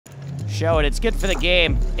Show it. It's good for the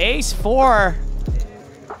game. Ace 4.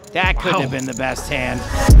 That couldn't have been the best hand.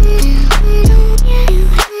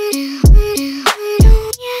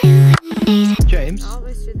 James?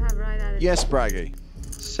 Yes, Braggy.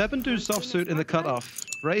 7 deuce offsuit in the cutoff.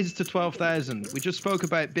 Raised to 12,000. We just spoke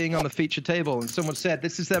about being on the feature table, and someone said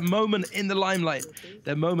this is their moment in the limelight,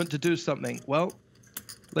 their moment to do something. Well,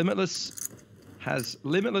 Limitless has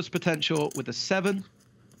limitless potential with the 7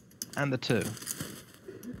 and the 2.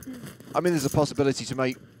 I mean, there's a possibility to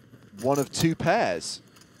make one of 2 pairs.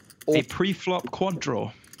 Or a pre-flop quad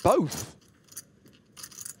draw. Both.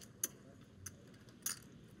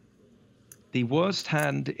 The worst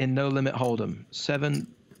hand in No Limit Hold'em. 7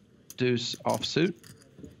 deuce offsuit.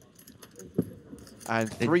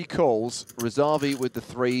 And 3 calls. Razavi with the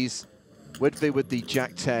 3s, Whitby with the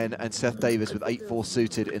Jack 10, and Seth Davis with 8-4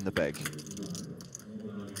 suited in the big.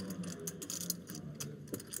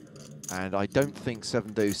 And I don't think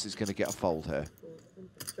 7 deuce is going to get a fold here.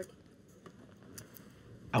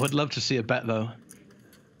 I would love to see a bet, though.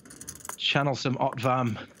 Channel some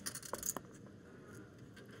Otvam.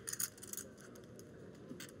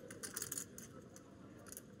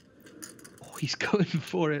 Oh, he's going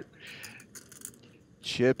for it.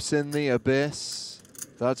 Chips in the abyss.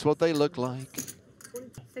 That's what they look like.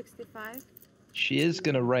 65. She is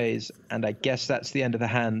going to raise, and I guess that's the end of the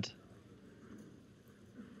hand.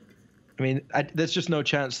 I mean, there's just no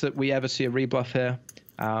chance that we ever see a rebluff here.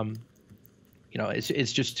 You know,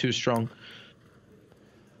 it's just too strong.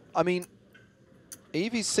 I mean,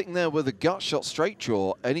 Evie's sitting there with a gut shot straight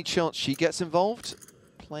draw. Any chance she gets involved?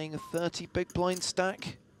 Playing a 30 big blind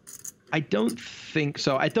stack? I don't think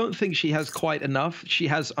so. I don't think she has quite enough. She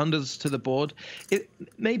has unders to the board.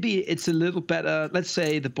 Maybe it's a little better. Let's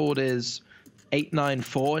say the board is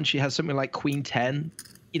 8-9-4 and she has something like Queen 10.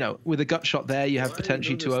 You know, with a gut shot there, you have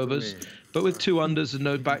potentially 2 overs. But with 2 unders and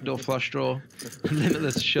no backdoor flush draw,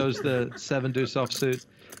 Limitless shows the 7 deuce offsuit.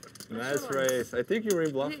 Nice raise. I think you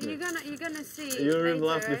rebluffed me. You're gonna see. You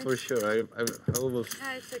rebluffed me for sure. I almost.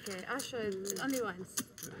 Yeah, it's okay. I'll show it only once.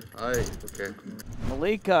 Aye, okay.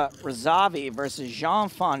 Melika Razavi versus Jean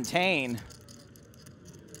Fontaine.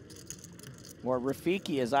 Or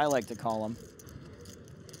Rafiki, as I like to call him.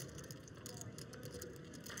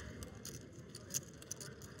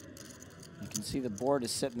 You can see the board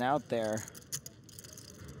is sitting out there.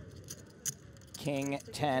 King,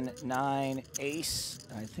 10, 9, ace.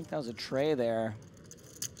 I think that was a tray there.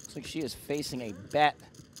 Looks like she is facing a bet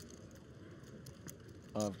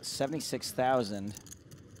of 76,000.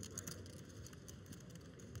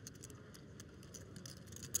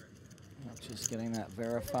 Just getting that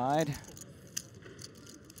verified.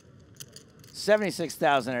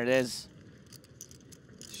 76,000 it is.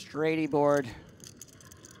 Straighty board.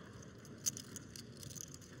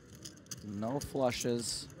 No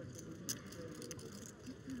flushes.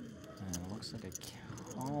 And it looks like a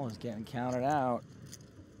call is getting counted out.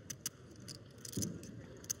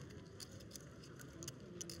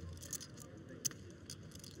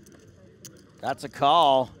 That's a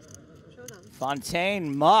call.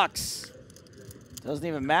 Fontaine mucks. Doesn't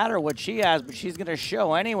even matter what she has, but she's gonna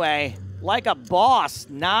show anyway. Like a boss,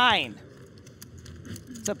 9.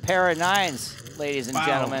 It's a pair of 9s, ladies and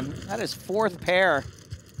gentlemen. That is 4th pair.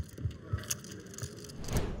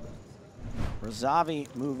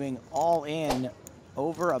 Razavi moving all in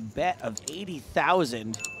over a bet of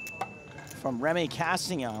 80,000 from Remy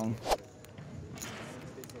Cassignon.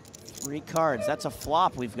 3 cards, that's a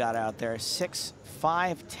flop we've got out there. 6,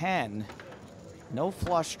 5, 10. No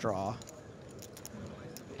flush draw.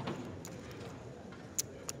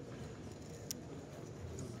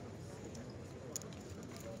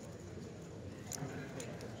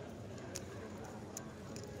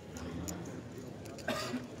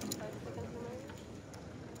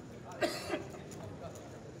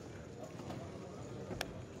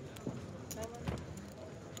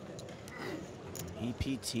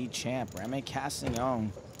 EPT champ, Remy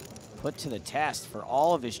Cassignon, put to the test for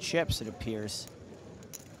all of his chips, it appears.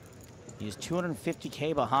 He is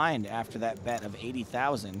 250K behind after that bet of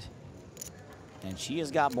 80,000. And she has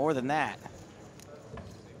got more than that.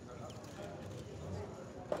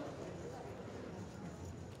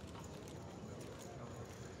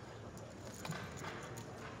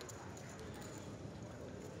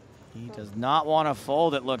 He does not want to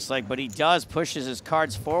fold, it looks like, but he does, pushes his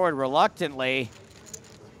cards forward reluctantly.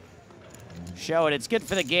 Show it, it's good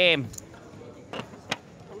for the game.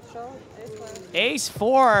 Ace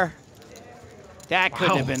 4. That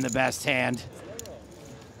couldn't have been the best hand.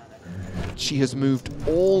 She has moved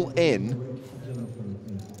all in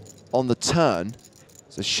on the turn.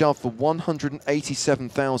 So shove for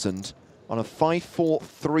 187,000 on a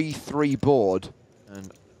 5-4-3-3 board. And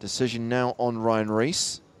decision now on Ryan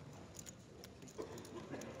Riess.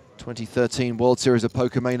 2013 World Series of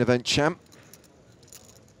Poker main event champ.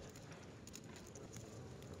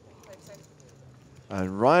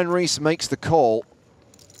 And Ryan Riess makes the call.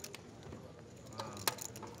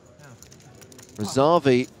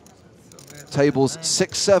 Razavi tables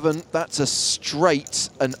 6-7. That's a straight,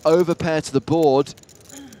 an overpair to the board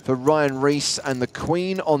for Ryan Riess, and the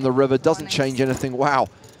queen on the river doesn't change anything. Wow,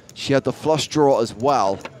 she had the flush draw as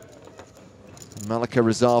well. Melika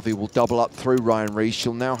Razavi will double up through Ryan Riess.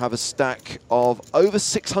 She'll now have a stack of over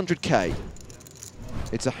 600K.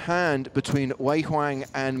 It's a hand between Wei Huang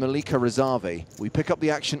and Melika Razavi. We pick up the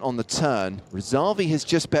action on the turn. Razavi has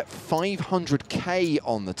just bet 500K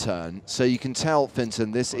on the turn. So you can tell,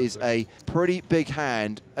 Finton, this is a pretty big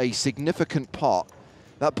hand, a significant pot.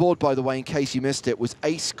 That board, by the way, in case you missed it, was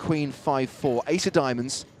ace, queen, 5-4, ace of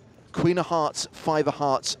diamonds, queen of hearts, 5 of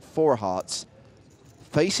hearts, 4 of hearts.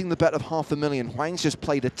 Facing the bet of $500,000, Huang's just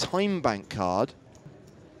played a time bank card.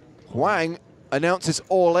 Huang announces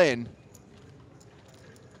all in.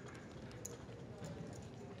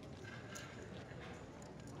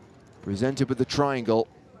 Presented with the triangle.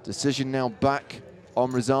 Decision now back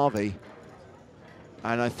on Razavi.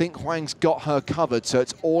 And I think Huang's got her covered, so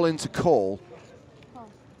it's all in to call.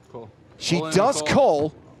 Cool. She does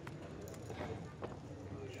call.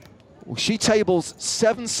 Well, she tables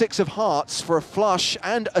 7-6 of hearts for a flush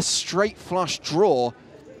and a straight flush draw.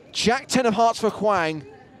 Jack-10 of hearts for Huang.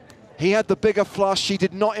 He had the bigger flush. She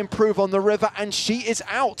did not improve on the river, and she is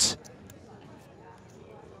out.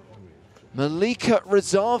 Melika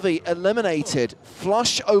Razavi eliminated.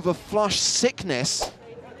 Flush over flush sickness.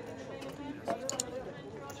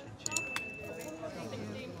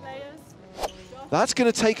 That's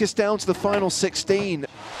going to take us down to the final 16.